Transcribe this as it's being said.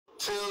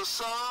till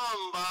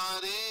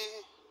somebody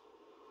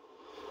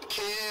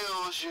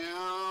kills you.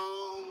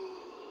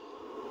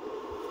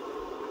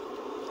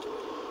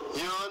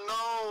 You're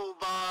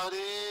nobody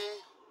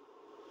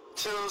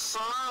till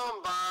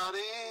somebody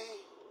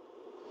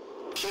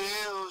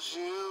kills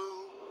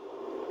you.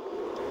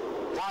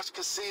 Watch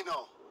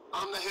Casino.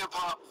 I'm the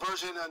hip-hop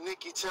version of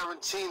Nicky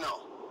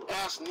Tarantino.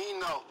 Ask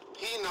Nino.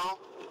 He know.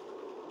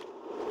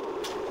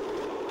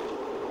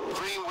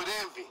 Green with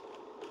envy.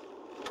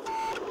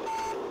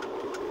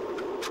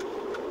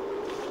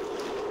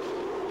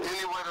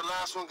 Anyway, the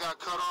last one got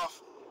cut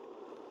off.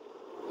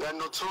 That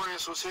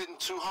Notorious was hitting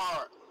too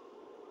hard.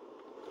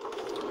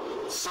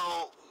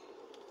 So,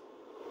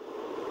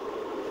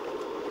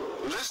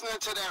 listening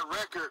to that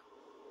record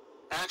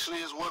actually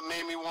is what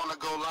made me want to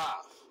go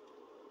live.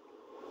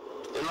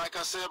 And like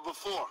I said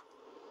before,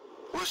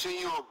 wishing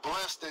you a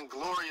blessed and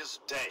glorious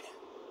day.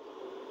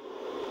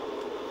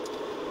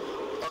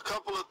 A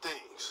couple of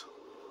things.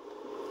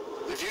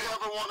 If you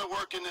ever want to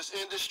work in this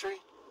industry,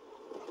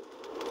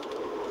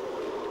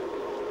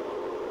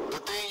 the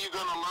thing you're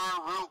going to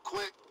learn real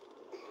quick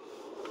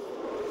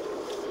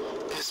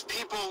is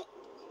people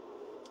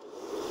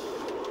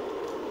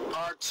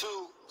are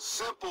too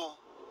simple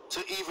to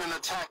even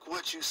attack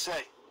what you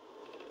say.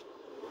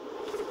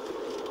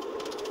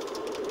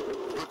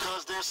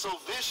 Because they're so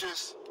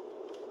vicious,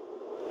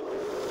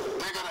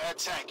 they're going to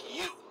attack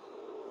you.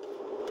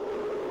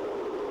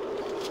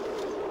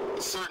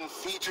 Certain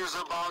features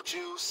about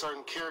you,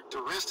 certain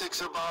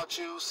characteristics about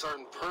you,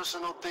 certain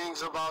personal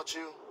things about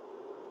you.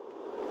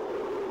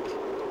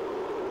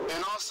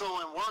 And also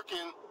in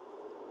working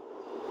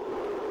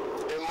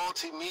in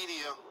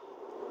multimedia,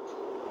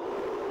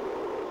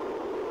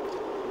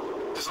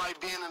 it's like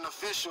being an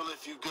official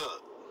if you're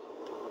good.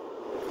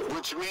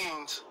 Which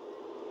means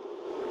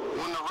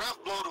when the ref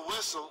blow the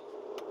whistle,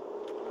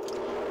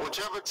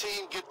 whichever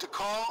team get the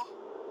call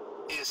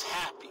is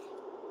happy.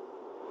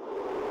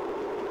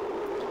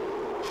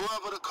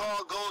 Whoever the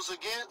call goes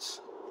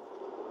against,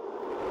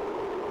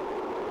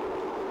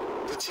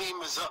 the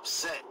team is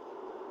upset.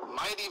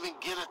 Might even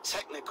get a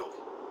technical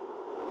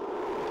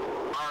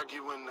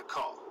arguing the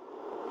call.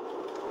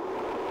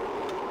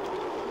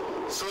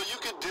 So you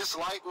can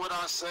dislike what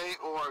I say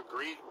or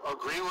agree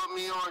with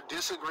me or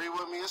disagree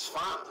with me, it's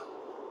fine.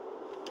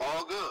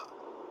 All good.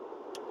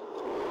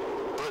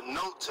 But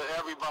note to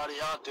everybody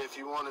out there, if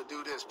you want to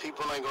do this,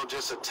 people ain't going to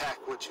just attack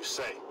what you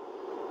say.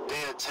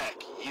 They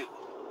attack you.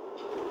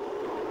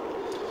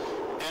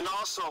 And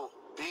also,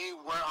 being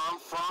where I'm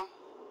from,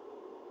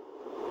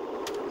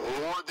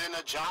 more than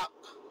a jock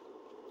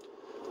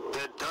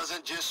that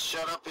doesn't just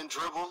shut up and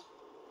dribble,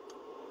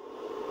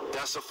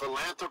 that's a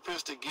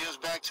philanthropist that gives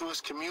back to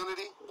his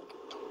community,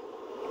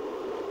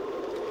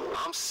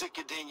 I'm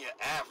sicker than your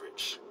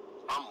average.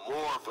 I'm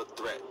more of a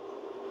threat.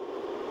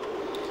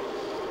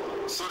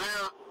 So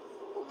there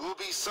will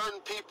be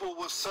certain people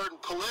with certain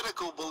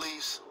political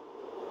beliefs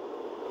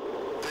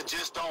that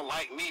just don't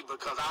like me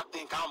because I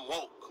think I'm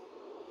woke.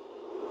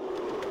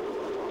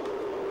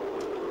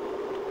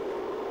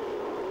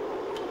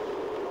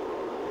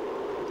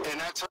 And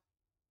that's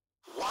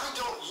why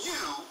don't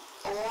you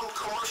own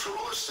commercial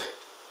real estate?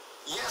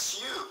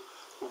 Yes, you.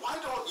 Why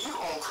don't you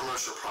own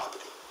commercial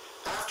property?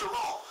 After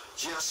all,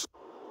 yes.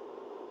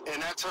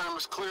 And that term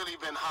has clearly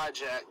been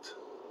hijacked.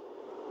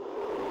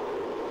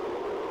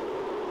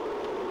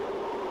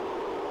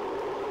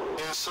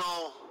 And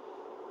so,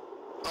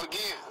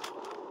 again,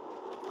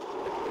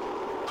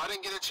 I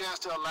didn't get a chance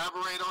to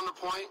elaborate on the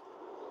point,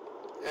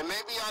 and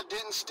maybe I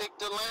didn't stick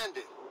the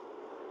landing.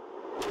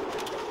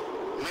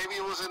 Maybe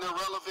it was an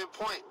irrelevant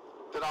point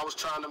that I was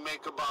trying to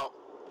make about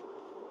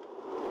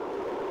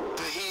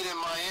the Heat in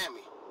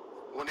Miami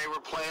when they were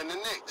playing the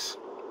Knicks.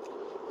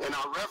 And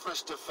I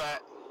referenced the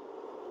fact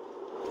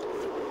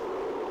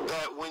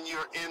that when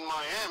you're in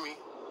Miami,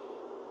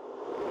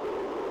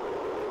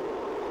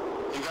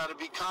 you got to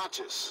be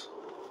conscious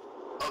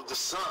of the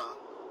sun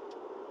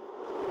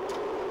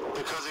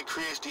because it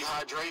creates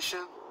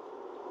dehydration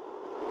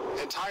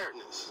and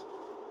tiredness.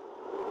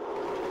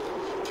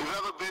 If you've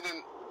ever been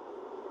in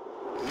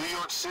New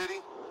York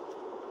City,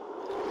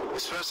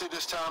 especially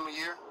this time of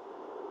year,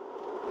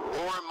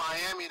 or in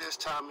Miami this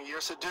time of year,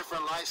 it's a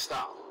different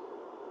lifestyle.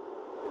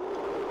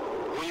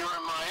 When you're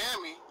in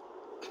Miami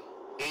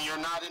and you're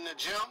not in the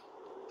gym,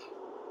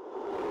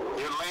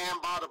 you're laying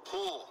by the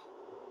pool.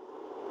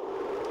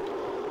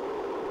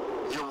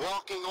 You're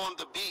walking on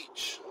the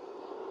beach.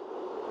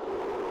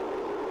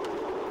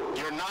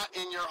 You're not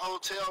in your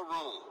hotel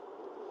room.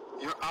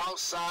 You're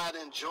outside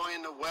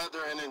enjoying the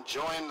weather and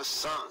enjoying the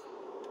sun.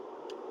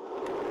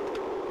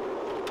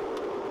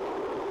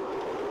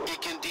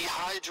 It can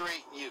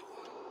dehydrate you.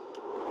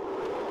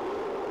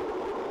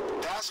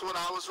 That's what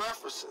I was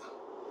referencing.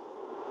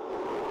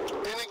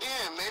 And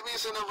again, maybe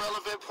it's an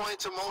irrelevant point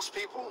to most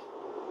people.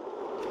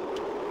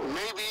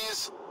 Maybe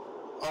it's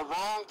a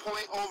wrong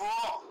point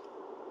overall.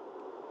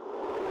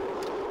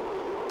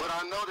 But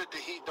I know that the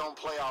Heat don't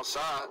play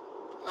outside.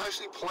 I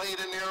actually played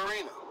in the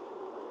arena.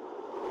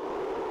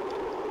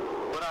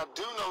 But I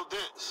do know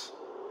this.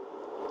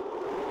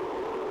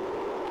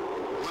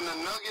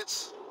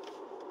 Nuggets,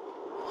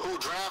 who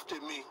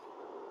drafted me,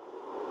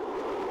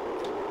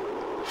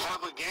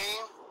 have a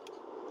game,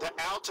 the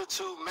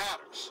altitude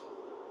matters.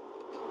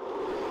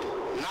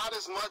 Not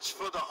as much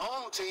for the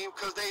home team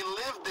because they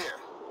live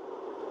there.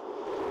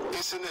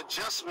 It's an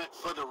adjustment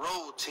for the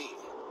road team.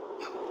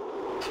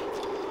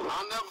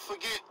 I'll never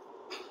forget,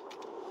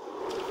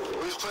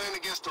 we was playing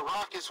against the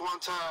Rockets one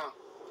time.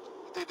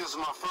 I think this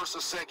was my first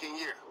or second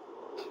year.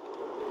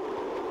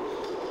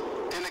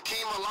 And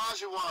Akeem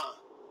Olajuwon,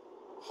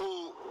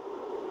 who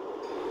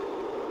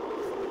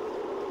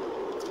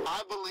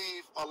I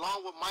believe,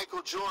 along with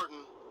Michael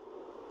Jordan,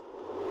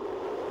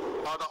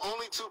 are the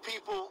only two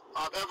people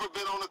I've ever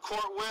been on the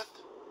court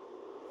with,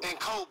 and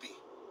Kobe.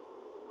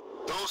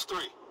 Those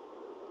three.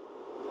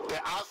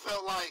 That I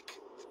felt like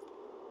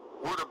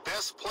were the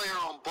best player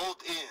on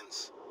both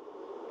ends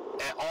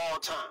at all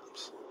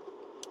times.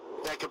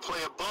 That could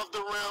play above the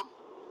rim,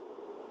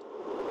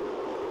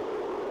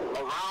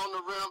 around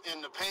the rim,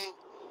 in the paint,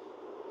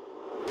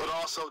 but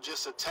also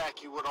just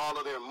attack you with all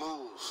of their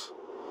moves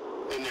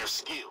and their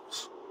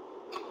skills.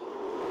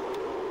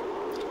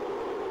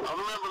 I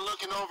remember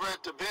looking over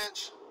at the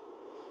bench,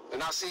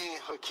 and I seen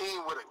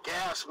Hakeem with a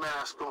gas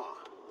mask on.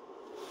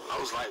 I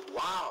was like,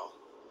 wow.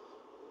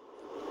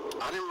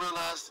 I didn't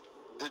realize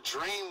the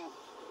dream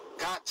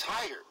got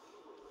tired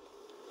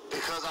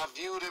because I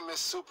viewed him as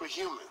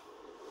superhuman.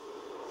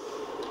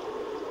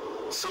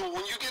 So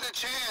when you get a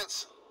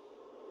chance,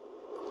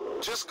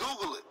 just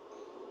Google it.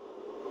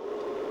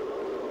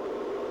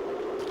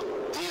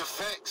 The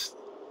effects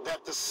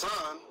that the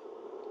sun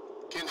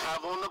can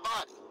have on the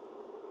body.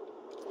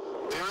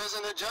 There is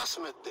an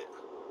adjustment there.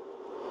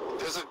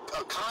 There's a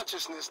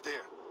consciousness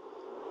there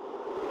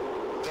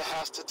that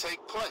has to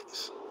take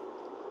place.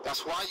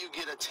 That's why you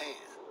get a tan,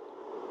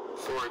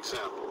 for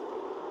example.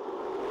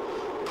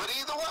 But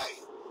either way,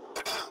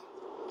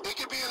 it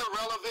could be an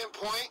irrelevant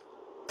point.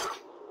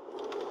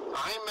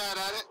 I ain't mad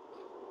at it.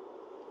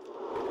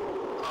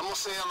 I'm going to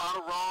say a lot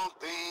of wrong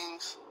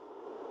things.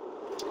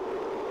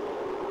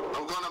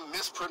 I'm going to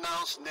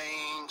mispronounce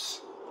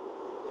names.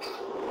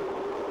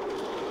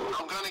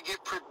 I'm going to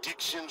get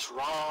predictions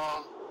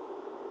wrong.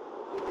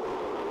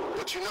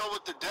 But you know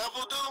what the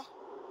devil do?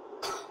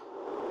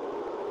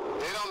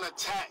 They don't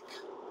attack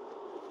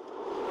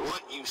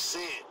what you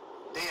said.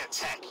 They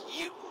attack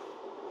you.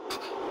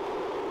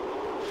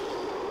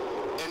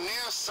 And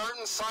there are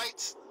certain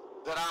sites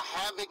that I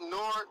have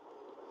ignored,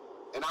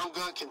 and I'm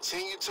going to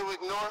continue to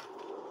ignore,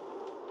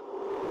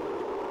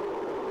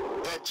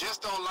 that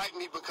just don't like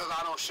me because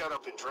I don't shut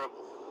up and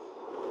dribble.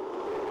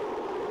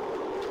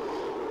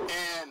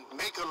 And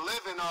make a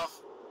living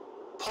off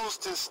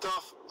posting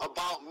stuff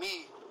about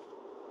me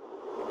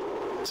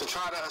to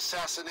try to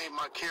assassinate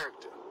my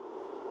character.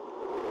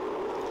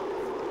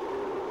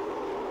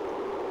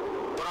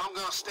 But I'm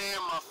going to stay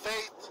in my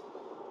faith.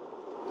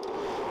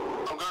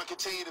 I'm going to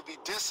continue to be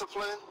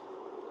disciplined.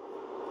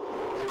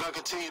 I'm going to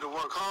continue to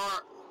work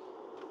hard.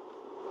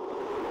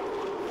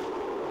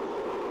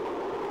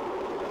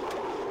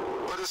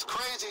 But it's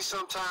crazy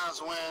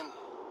sometimes when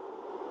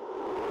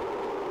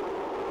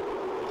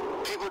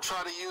people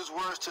try to use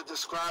words to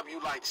describe you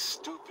like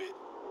stupid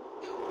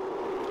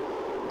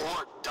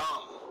or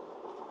dumb.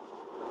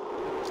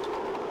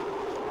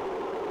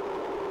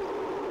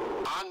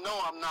 I know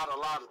I'm not a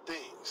lot of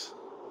things,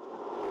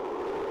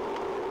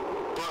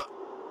 but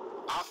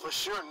I for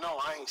sure know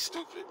I ain't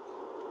stupid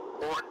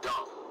or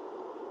dumb.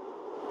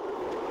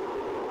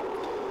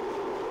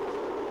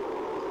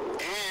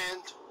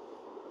 And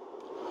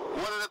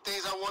one of the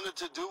things I wanted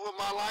to do with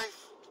my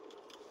life,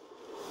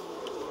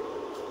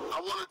 I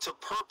wanted to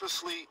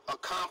purposely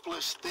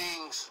accomplish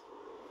things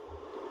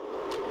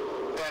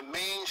that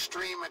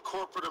mainstream and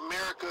corporate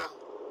America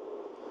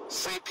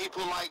say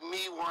people like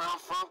me where I'm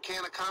from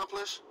can't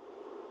accomplish,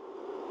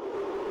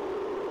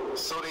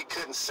 so they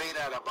couldn't say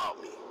that about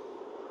me.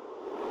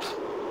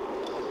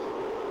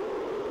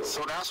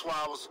 So that's why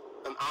I was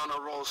an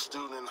honor roll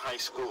student in high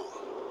school.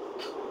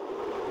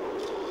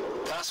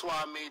 That's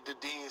why I made the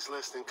dean's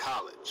list in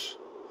college.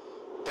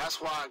 That's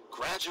why I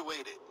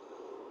graduated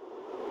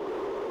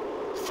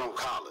from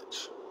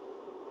college.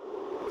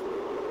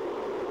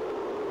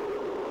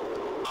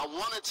 I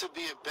wanted to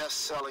be a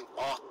best-selling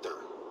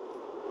author,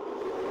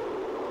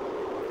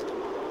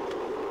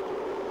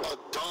 a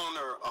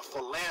donor, a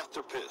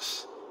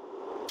philanthropist,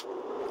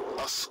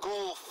 a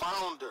school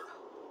founder.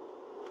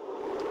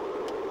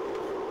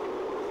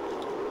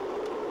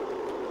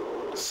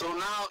 So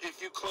now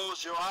if you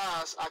close your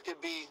eyes, I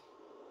could be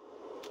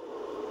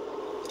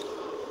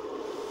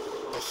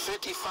a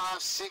 55,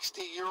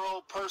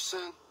 60-year-old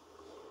person,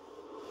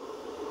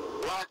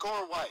 black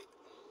or white,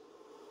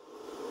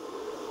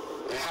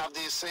 and have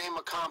these same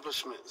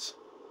accomplishments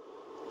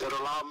that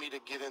allow me to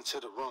get into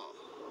the room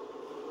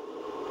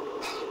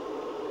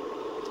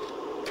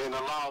and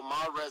allow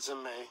my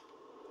resume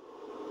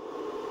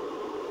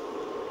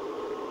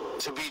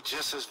to be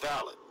just as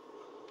valid.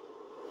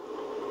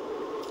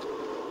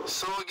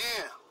 So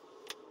again,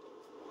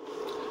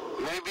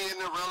 maybe an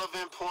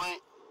irrelevant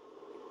point,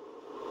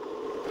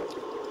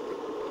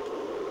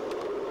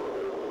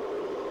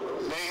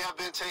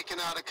 been taken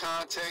out of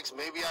context.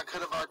 Maybe I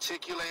could have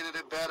articulated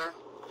it better.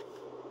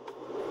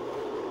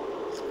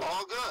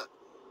 All good.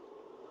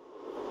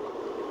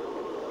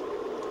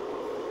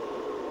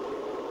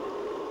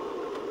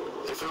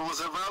 If it was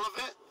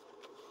irrelevant,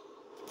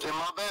 then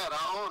my bad,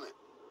 I own it.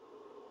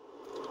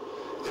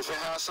 If it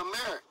has some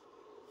merit,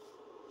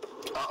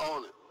 I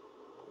own it.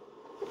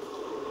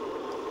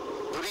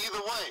 But either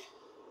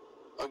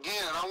way,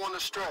 again, I want to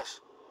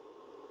stress,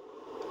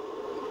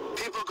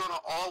 people are going to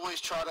always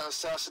try to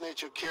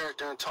assassinate your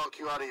character and talk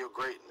you out of your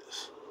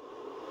greatness.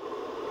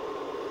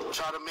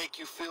 Try to make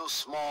you feel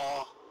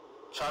small,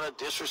 try to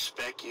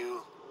disrespect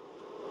you.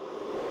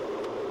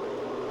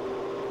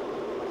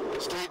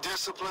 Stay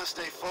disciplined,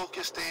 stay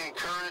focused, stay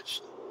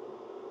encouraged.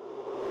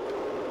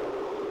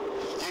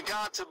 You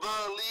got to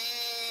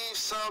believe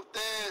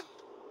something.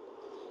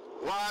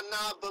 Why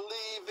not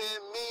believe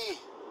in me?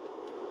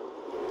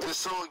 And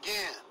so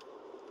again,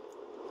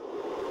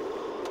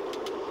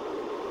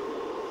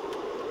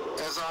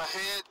 as I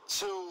head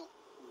to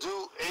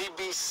do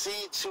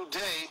ABC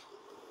today,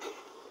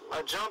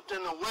 I jumped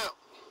in the whip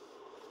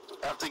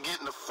after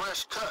getting a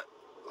fresh cut.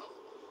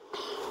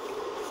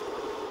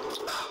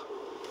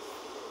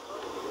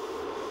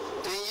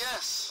 And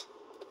yes,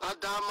 I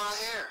dyed my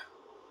hair.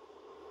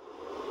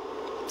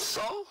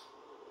 So,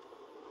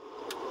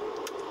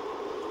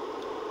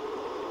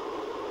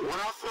 when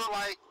I feel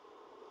like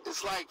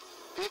it's like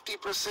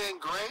 50%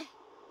 gray,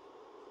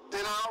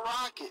 then I'll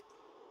rock it.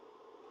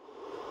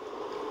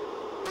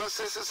 But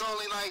since it's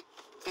only like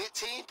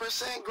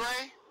 15%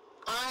 gray,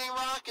 I ain't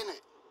rocking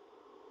it.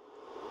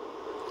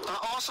 I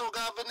also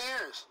got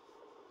veneers.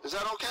 Is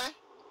that okay?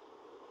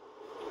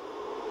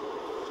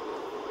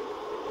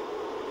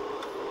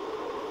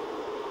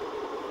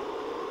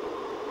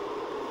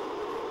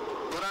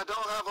 But I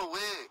don't have a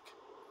wig.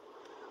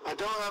 I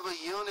don't have a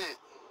unit.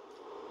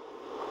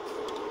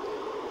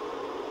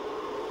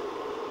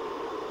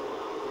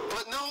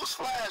 But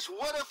newsflash,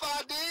 what if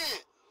I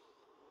did?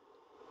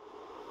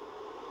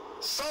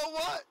 So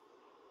what?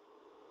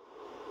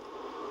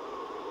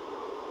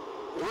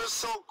 We're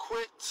so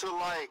quick to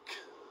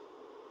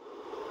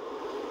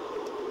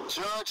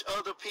judge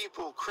other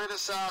people,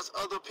 criticize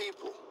other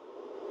people.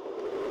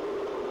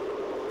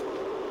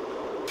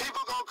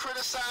 People gonna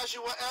criticize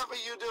you whatever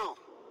you do.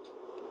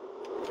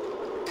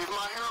 If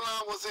my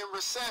hairline was in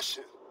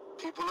recession,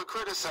 people will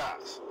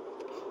criticize.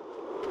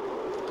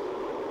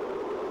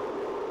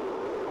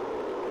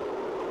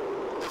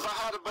 If I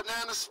had a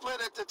banana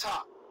split at the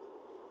top,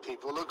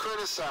 people will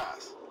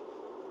criticize.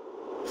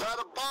 If I had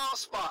a bald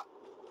spot,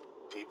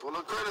 people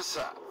will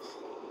criticize.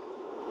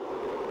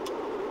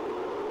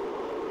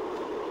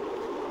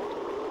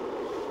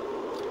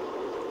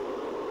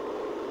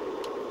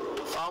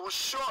 If I was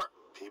short,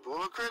 people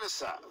will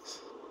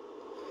criticize.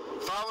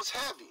 If I was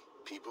heavy,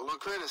 people will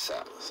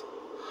criticize.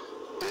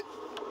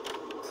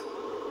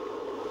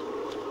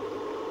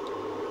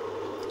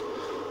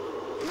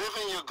 Live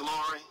in your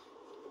glory.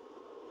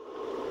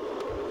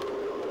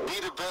 Be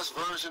the best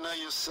version of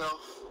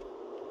yourself.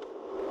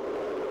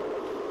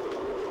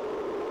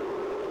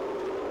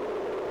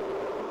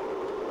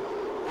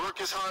 Work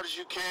as hard as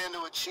you can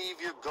to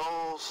achieve your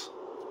goals.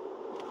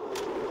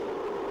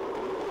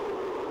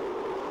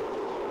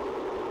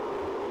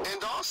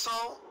 And also,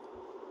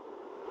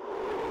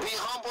 be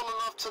humble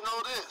enough to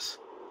know this.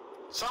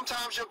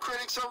 Sometimes your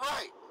critics are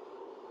right.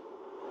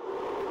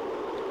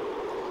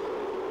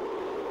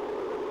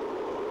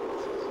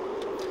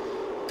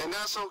 And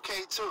that's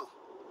okay too.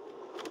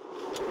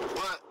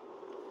 But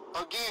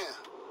again,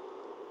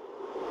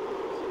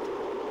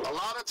 a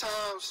lot of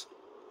times,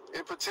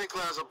 in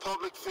particular as a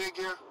public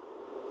figure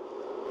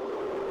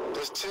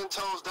that's 10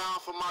 toes down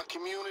for my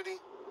community,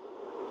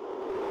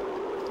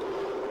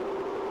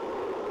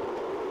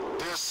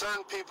 there are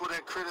certain people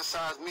that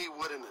criticize me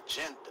with an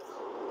agenda.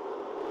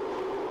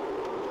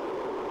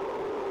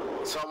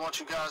 So I want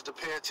you guys to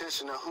pay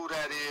attention to who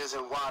that is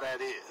and why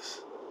that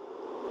is.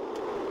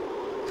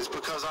 It's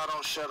because I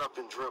don't shut up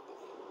and dribble.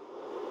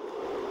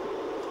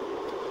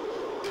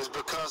 It's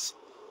because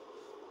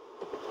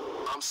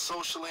I'm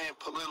socially and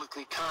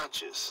politically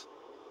conscious,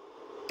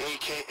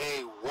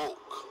 aka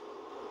woke.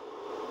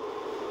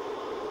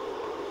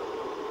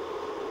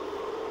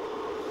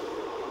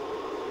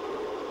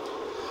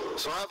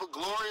 So have a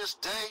glorious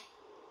day.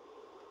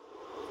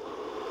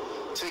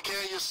 Take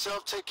care of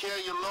yourself, take care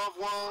of your loved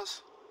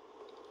ones.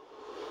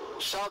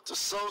 Shout to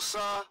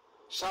Sosa,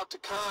 shout to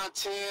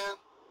Content,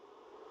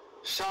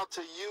 shout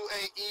to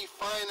UAE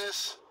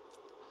Finest,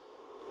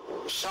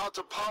 shout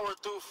to Power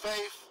Through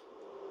Faith.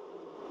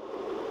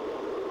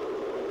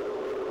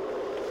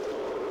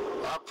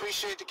 I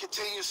appreciate the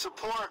continued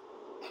support.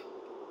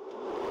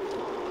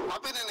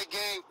 I've been in the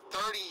game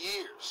 30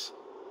 years.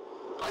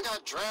 I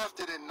got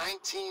drafted in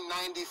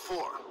 1994.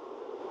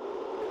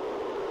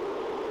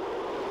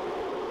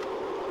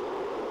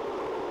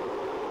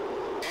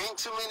 Ain't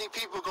too many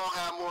people gonna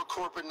have more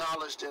corporate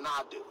knowledge than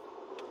I do.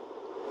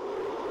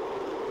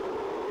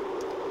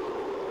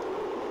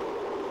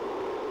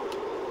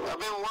 I've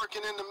been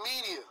working in the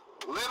media,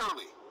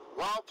 literally,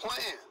 while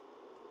playing.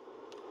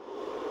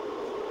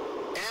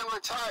 and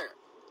retired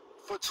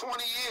for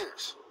 20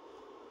 years.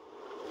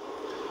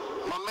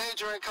 My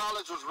major in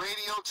college was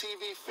radio,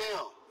 TV,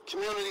 film,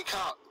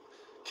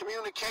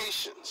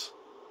 communications.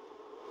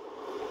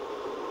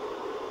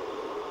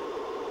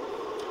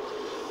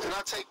 And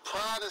I take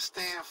pride in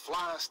staying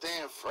fly and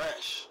staying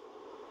fresh.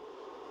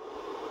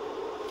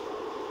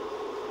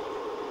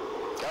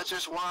 That's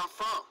just where I'm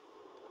from.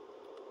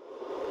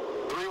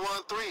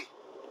 313.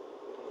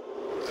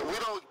 And we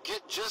don't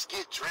just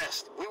get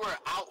dressed. We wear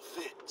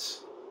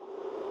outfits.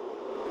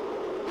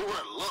 We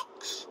wear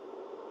looks.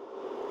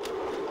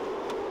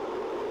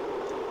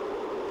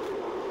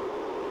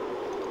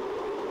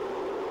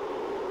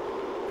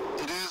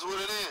 It is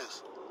what it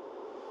is.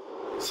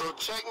 So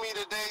check me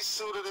today,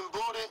 suited and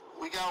booted.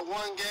 We got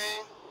one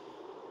game.